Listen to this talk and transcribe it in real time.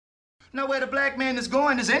Now where the black man is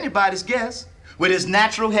going is anybody's guess. With his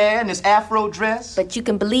natural hair and his afro dress. But you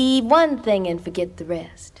can believe one thing and forget the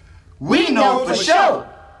rest. We know for sure.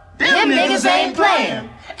 Them niggas ain't playing.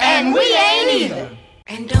 And we ain't either.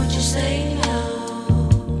 And don't you say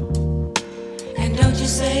no. And don't you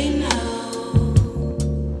say no.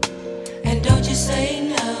 And don't you say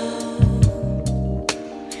no.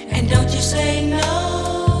 And don't you say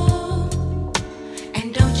no.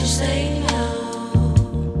 And don't you say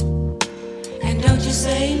no. And don't you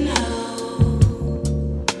say no.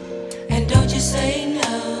 And don't you say no.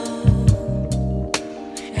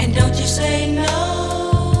 And don't you say no.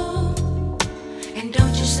 And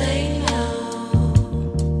don't you say no.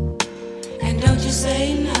 And don't you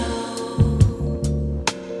say no.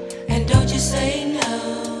 And don't you say no.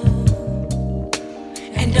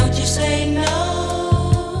 And don't you say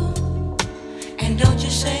no. And don't you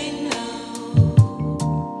say no.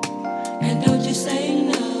 And don't you say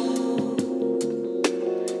no.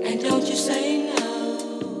 And don't you say no.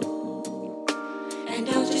 And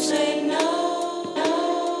don't you say no.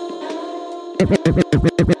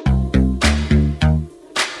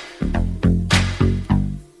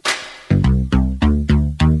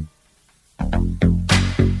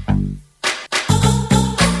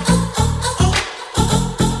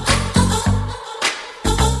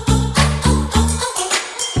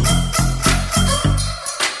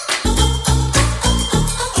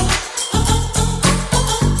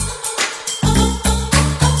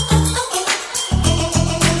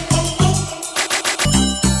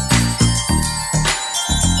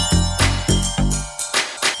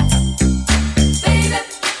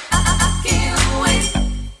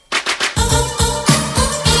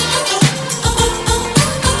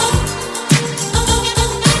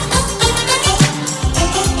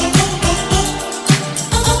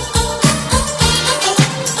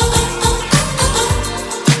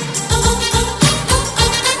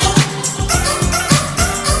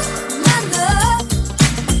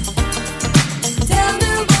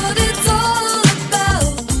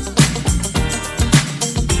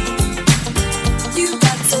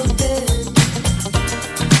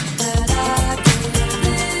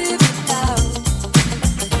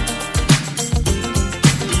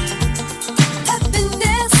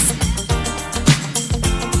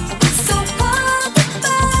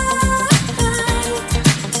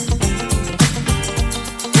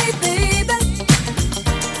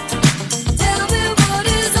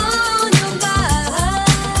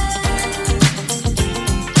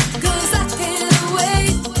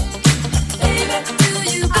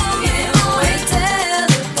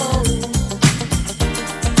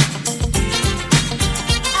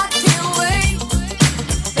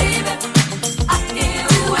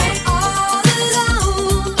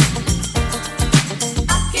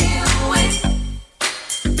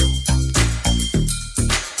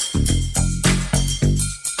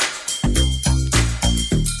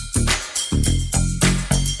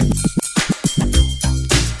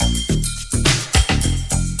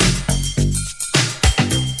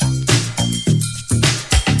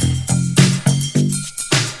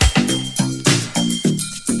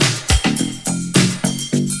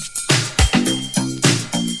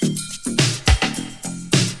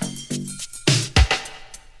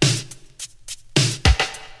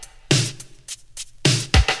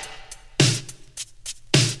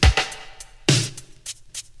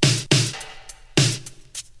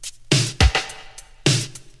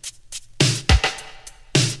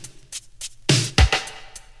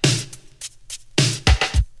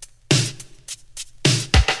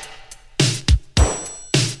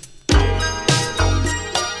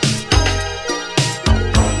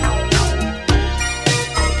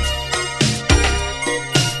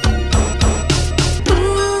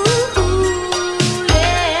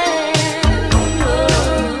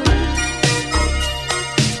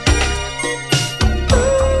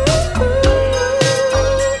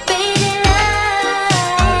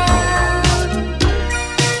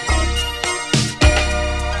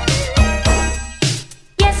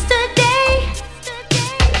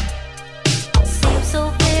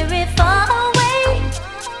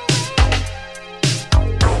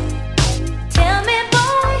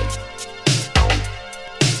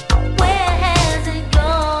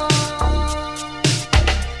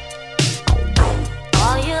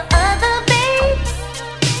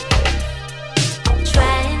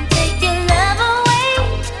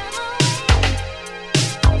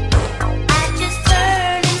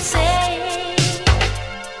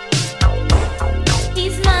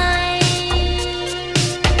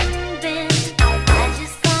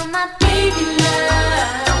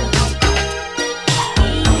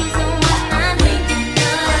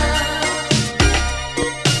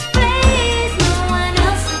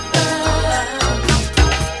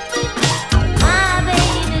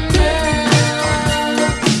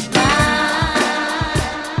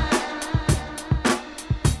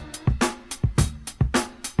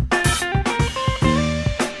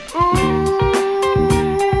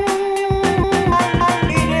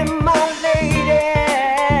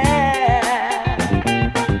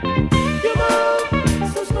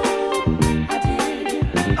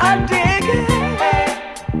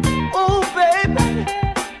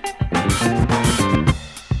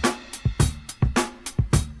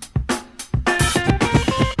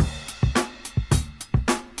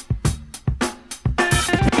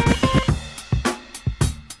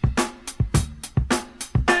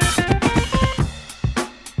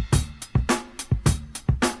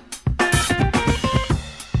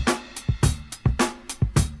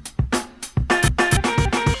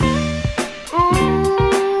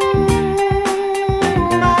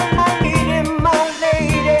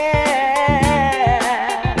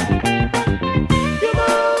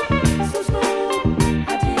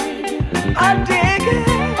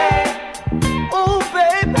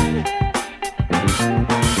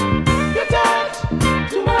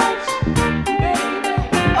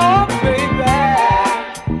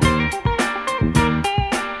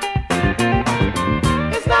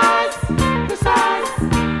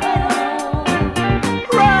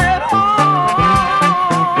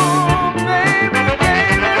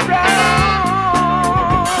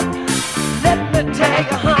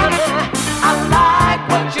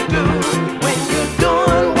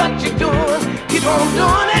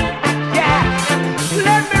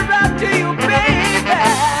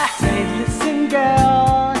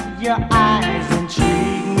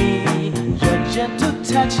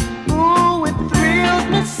 touch, ooh, it thrills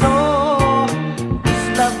me so. This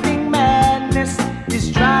loving madness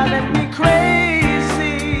is driving me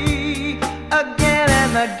crazy again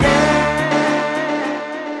and again.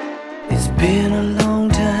 It's been a long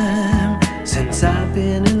time since I've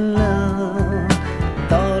been in love.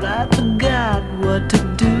 Thought I forgot what to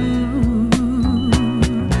do.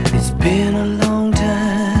 It's been a long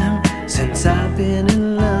time since I've been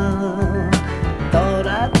in love. Thought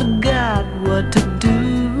I forgot what to do.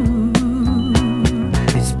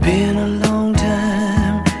 It's been a long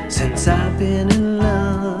time since I've been in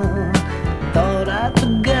love. Thought I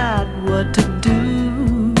forgot what to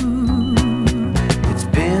do. It's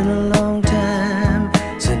been a long time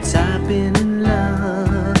since I've been in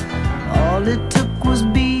love. All it took was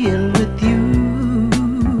being with you.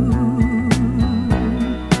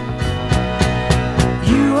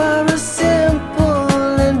 You are a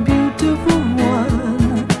simple and beautiful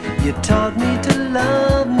one. You taught me to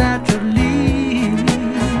love naturally.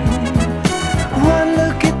 One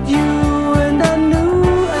look at you and I knew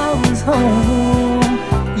I was home.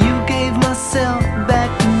 You gave myself back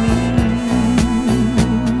to me.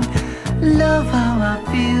 Love how I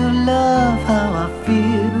feel, love how I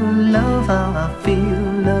feel, love how I feel,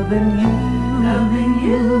 loving you, loving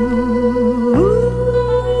you.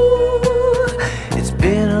 It's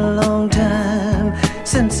been a long time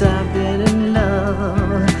since I've been in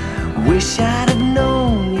love. Wish I'd have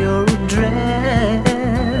known your address.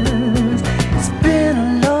 It's been a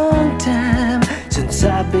long time since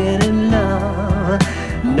I've been in love.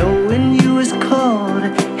 Knowing you is called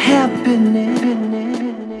happiness.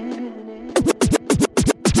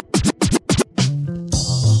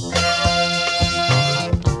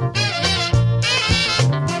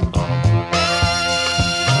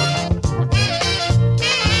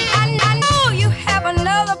 I know you have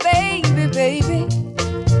another baby, baby,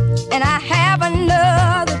 and I have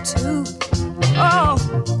another too. Oh,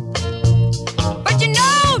 but you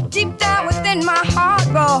know deep down within my heart,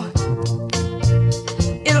 boy,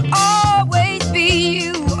 it'll always be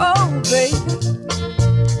you, oh baby.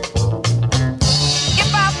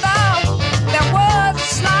 If I thought there was the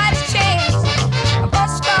slightest chance of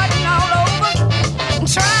us starting all over and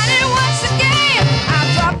trying it once again, I'll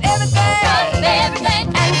drop everything,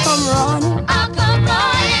 and come running. I'll come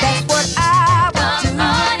running. That's what I would do.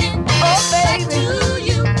 Running. Oh baby,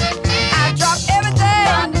 I'll drop everything,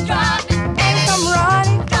 and come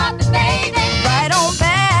running. Drop it, baby. Right on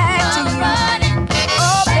back to you. Running.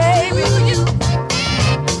 Oh baby,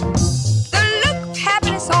 the look of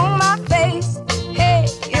happiness on my face, hey,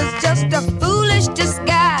 is just a foolish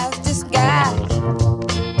disguise.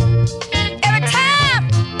 Every time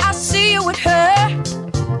I see you with her,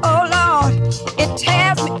 oh Lord, it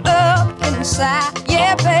tears me up inside.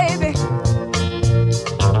 Yeah, baby.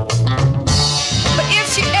 But if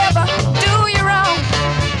she ever do you wrong,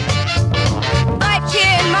 right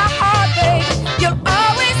here in my heart, baby, you'll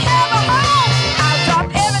always have a home. I'll drop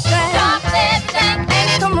everything, and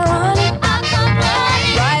come running. I'll come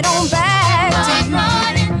running. Right on back to you.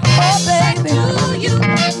 Oh, baby.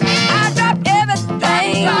 I'll drop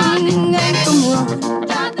everything, and come running.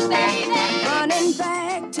 Running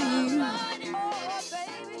back to you. Oh,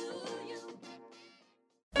 baby.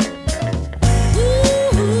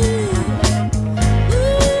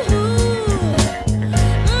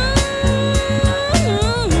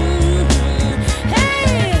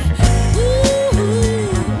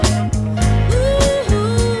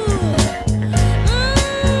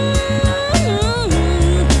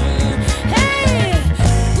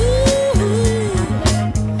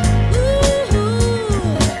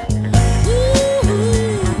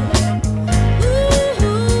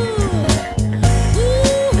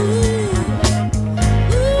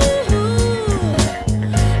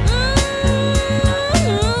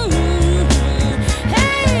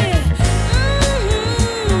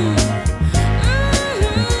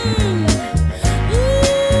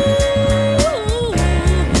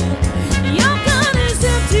 Your gun is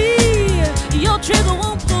empty, your trigger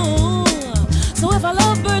won't pull. So if our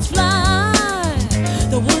lovebirds fly,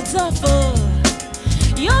 the woods are full.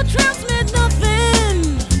 Your traps meant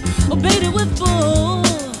nothing, or baited with bull.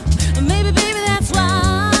 Maybe, baby, that's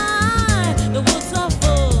why the woods are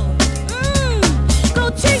full. Go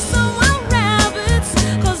chase some wild rabbits,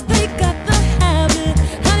 'cause they got the habit.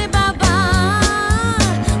 Honey, bye-bye,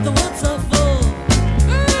 the woods are full.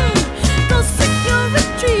 Go seek your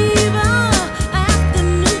retriever,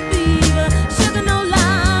 afternoon beaver, sugar no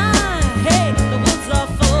lie. Hey, the woods are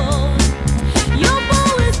full. Your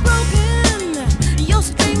bow is broken, your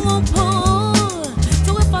string won't pull.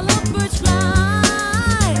 So if our lovebirds fly,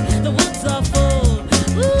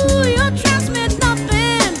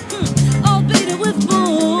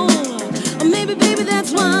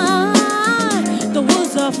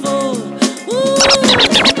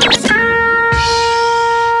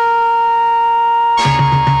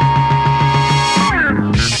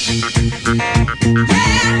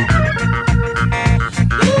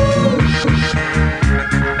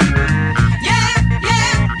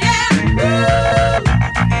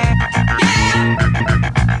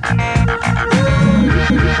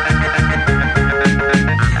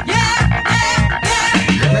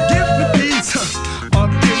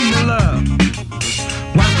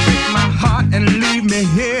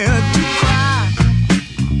 here to cry.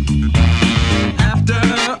 After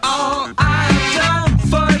all I've done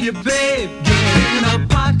for you, babe, get in a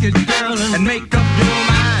pocket, girl, and make up your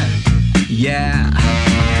mind. Yeah,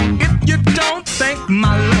 if you don't think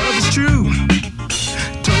my love is true,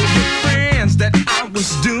 told your friends that I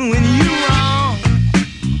was doing you wrong.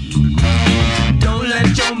 Don't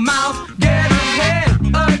let your mouth get ahead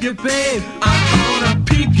of you, babe. I'm gonna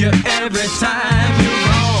peep you every time you're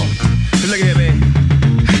wrong. Look here, babe,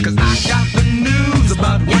 'cause I got the news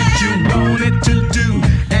about what you wanted to do,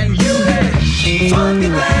 and you had funny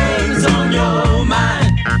things on your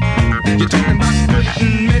mind. You're talking about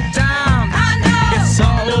putting me down. I know it's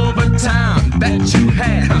all over town that you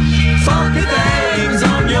had funky things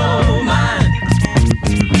on your mind.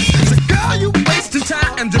 So girl, you wasting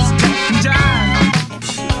time and just talking jive,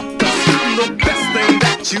 'cause I'm the best thing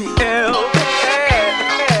that you ever had.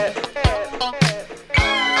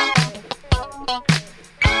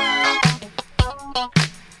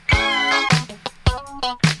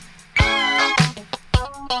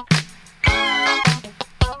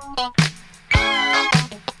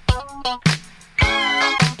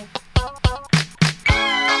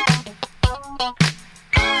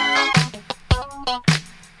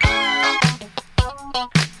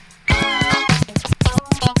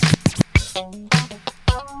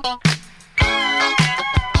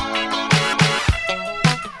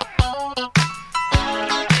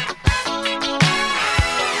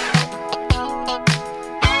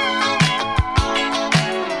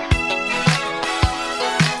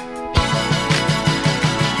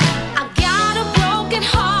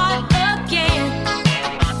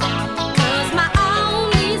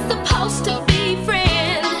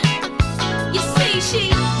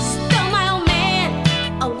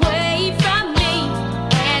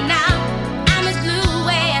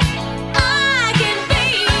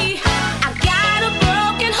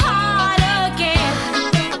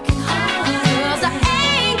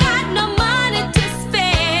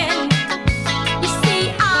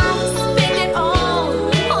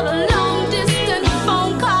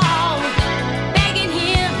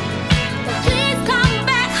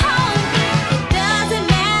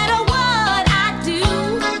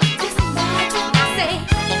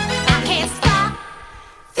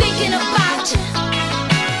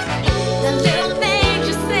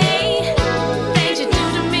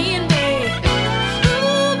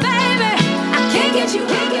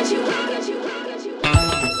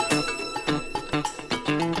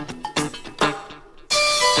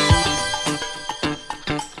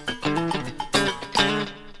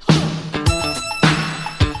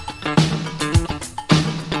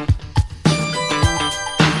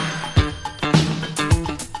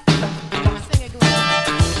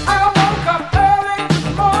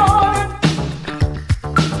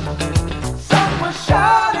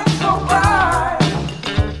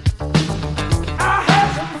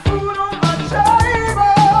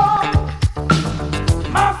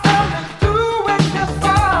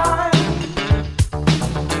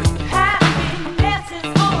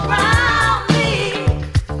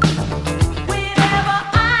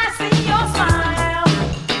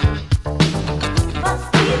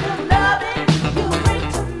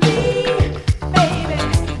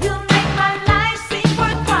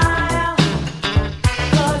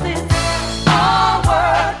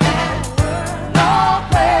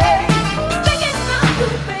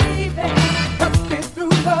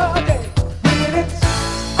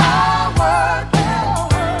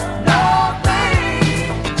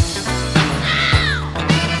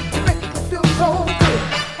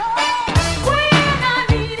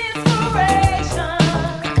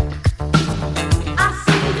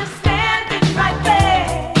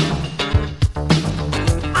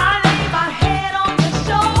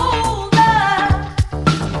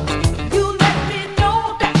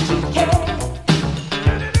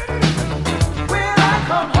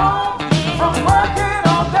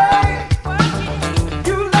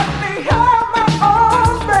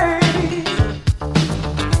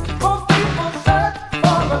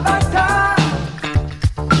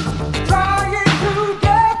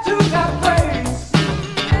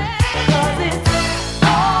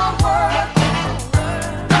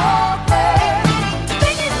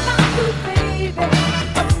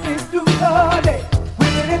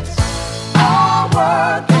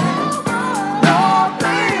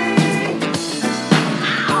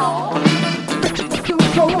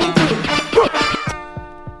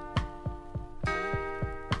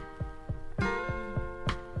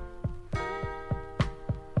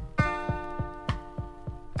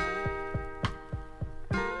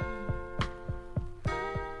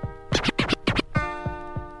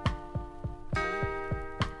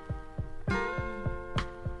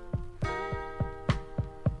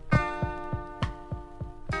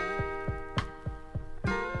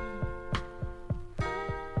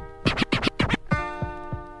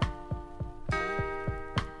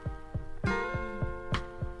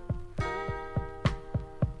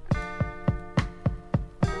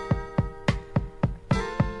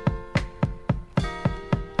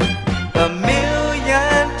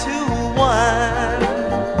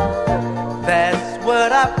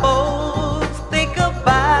 what I folks think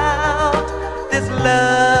about this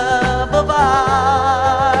love of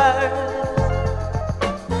ours.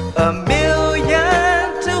 1,000,000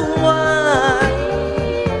 to 1.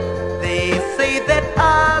 They say that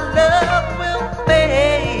our love will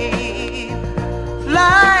fade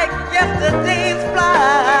like yesterday's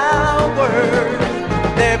flowers.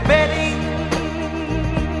 They're betting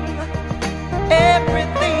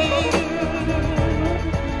everything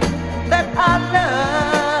that our love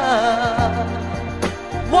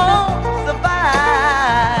won't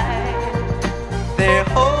survive. They're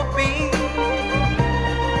hoping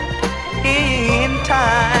in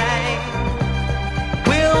time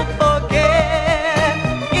we'll forget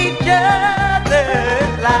each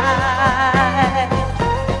other's lives.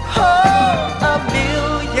 Oh,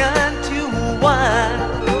 1,000,000 to 1.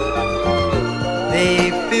 They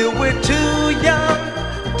feel we're too young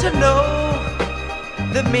to know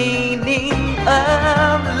the meaning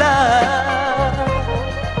of love.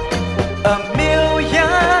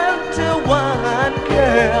 1,000,000 to 1,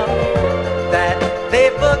 girl, that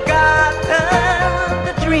they've forgotten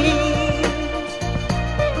the dreams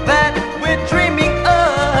that we're dreaming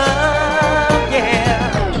of, yeah.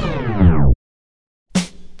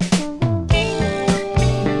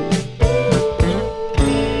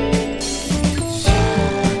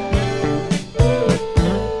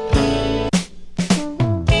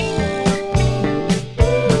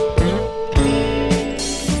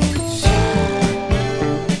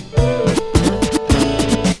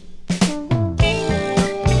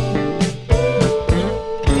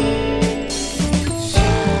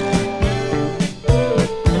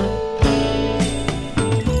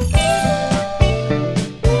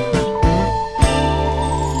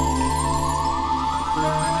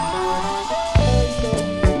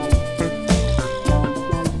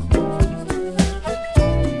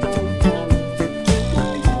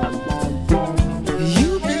 You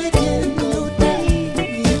begin your day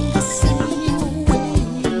the same way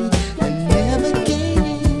and never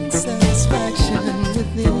gaining satisfaction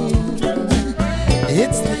within.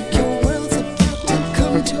 It's like your world's about to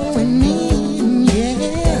come to an end,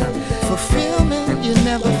 yeah. Fulfillment you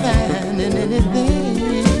never find in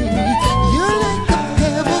anything. You're like a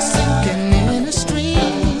pebble sinking in a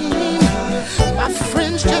stream. My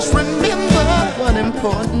friends, just remember one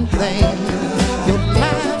important thing. Your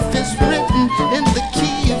life is written in the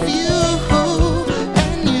key of you,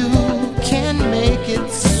 and you can make it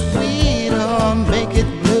sweet or make it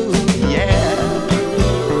blue, yeah.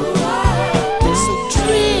 So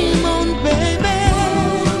dream on, baby.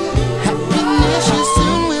 Happiness you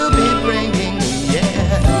soon will be bringing,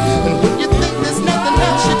 yeah. And when you think there's nothing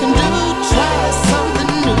else you can do, try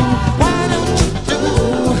something new. Why don't you do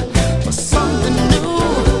something new?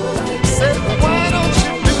 Say, why don't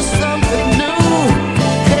you do something new?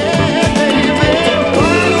 Hey, baby,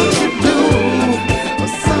 why don't you do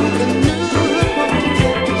something new?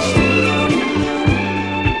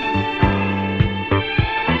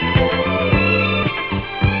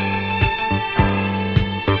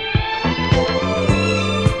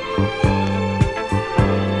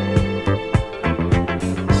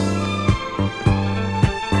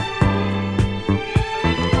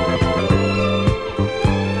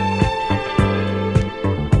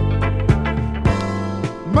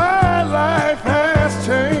 My life has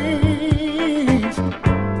changed,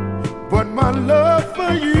 but my love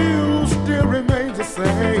for you still remains the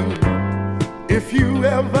same. If you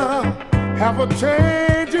ever have a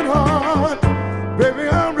change in heart, baby,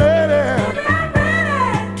 I'm ready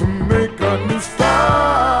to make a new start.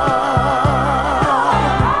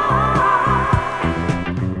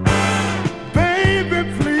 Baby,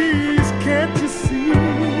 please, can't you see?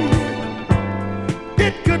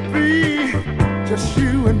 It could be just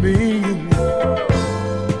you and me.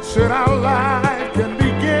 Said our life can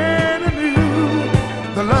begin anew.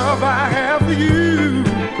 The love I have for you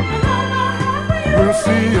will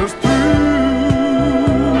see us through.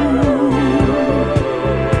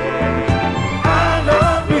 I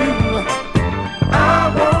love you. I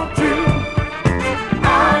want you.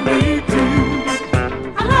 I need you.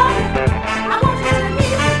 I love you. I want you to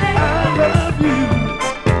need me, baby. I love you.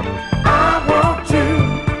 I want you.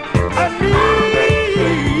 I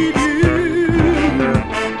need you.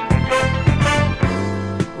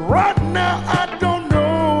 Right now I don't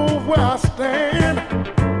know where I stand,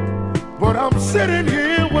 but I'm sitting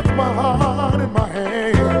here with my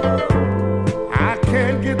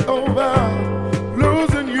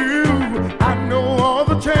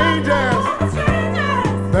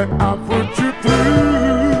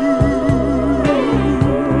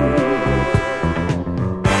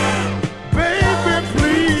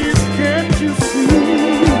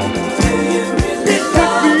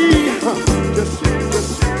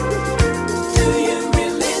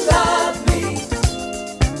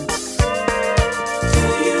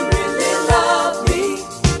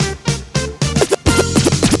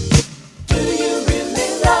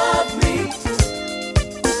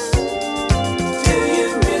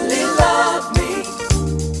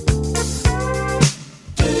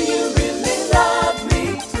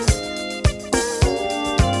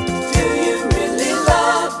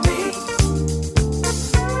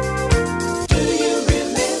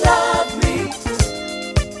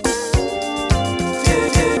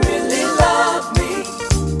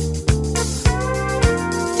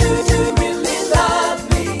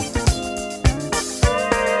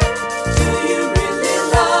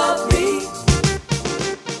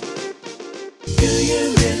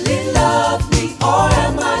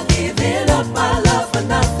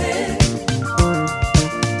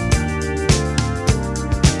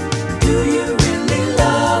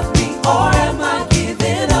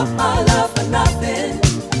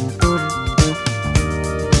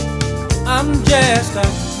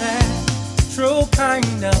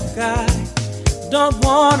sky. Don't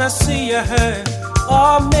wanna see you hurt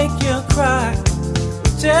or make you cry.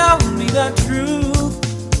 Tell me the truth,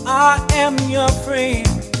 I am your friend.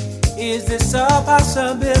 Is this a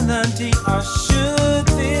possibility or should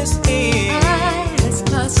this end? I ask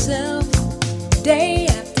myself day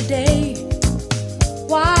after day,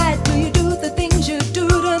 why do you do the things you do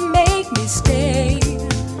to make me stay?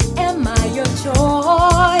 Am I your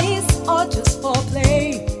choice or just for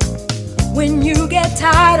play? When you get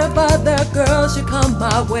tired of other girls, you come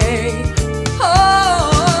my way.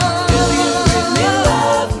 Oh, do you really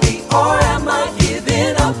love me or am I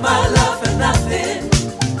giving up my love for nothing?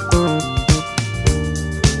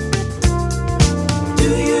 Do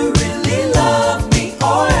you really love me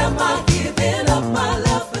or am I giving up my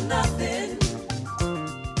love for nothing?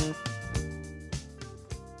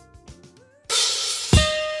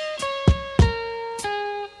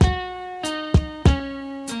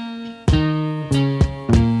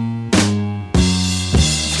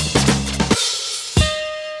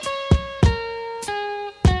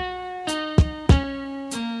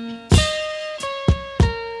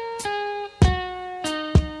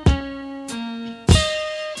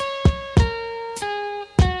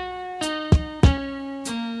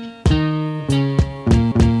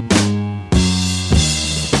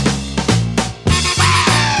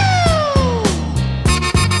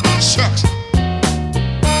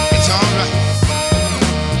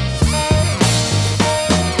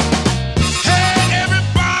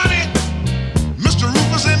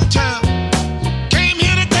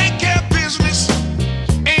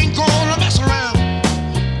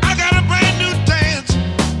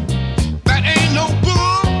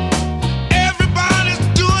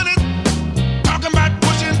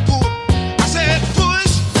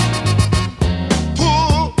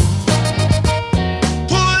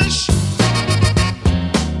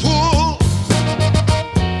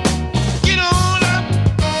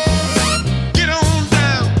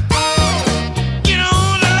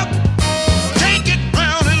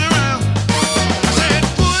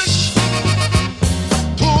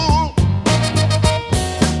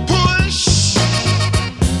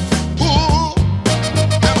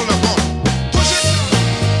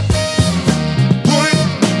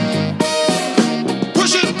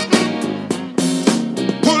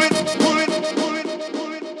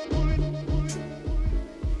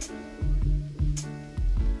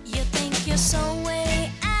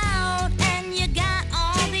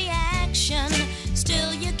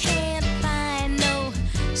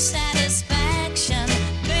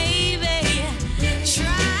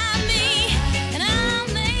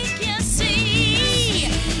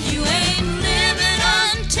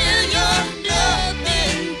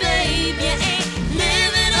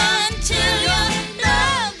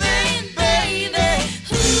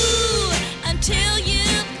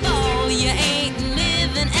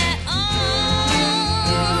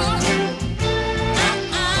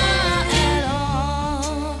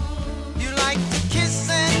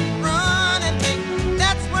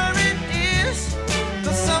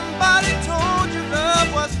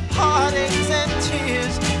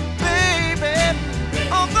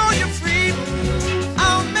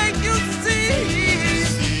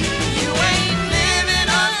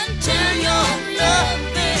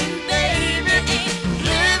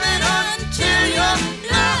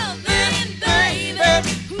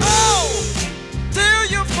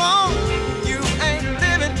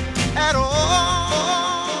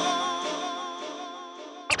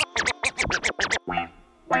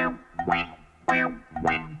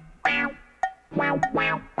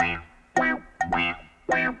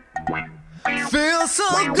 Feel so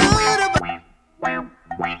good about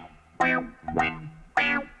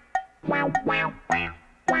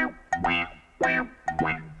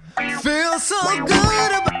Feel so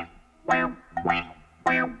good about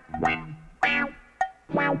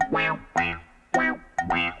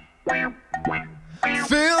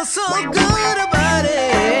Feel so good about it.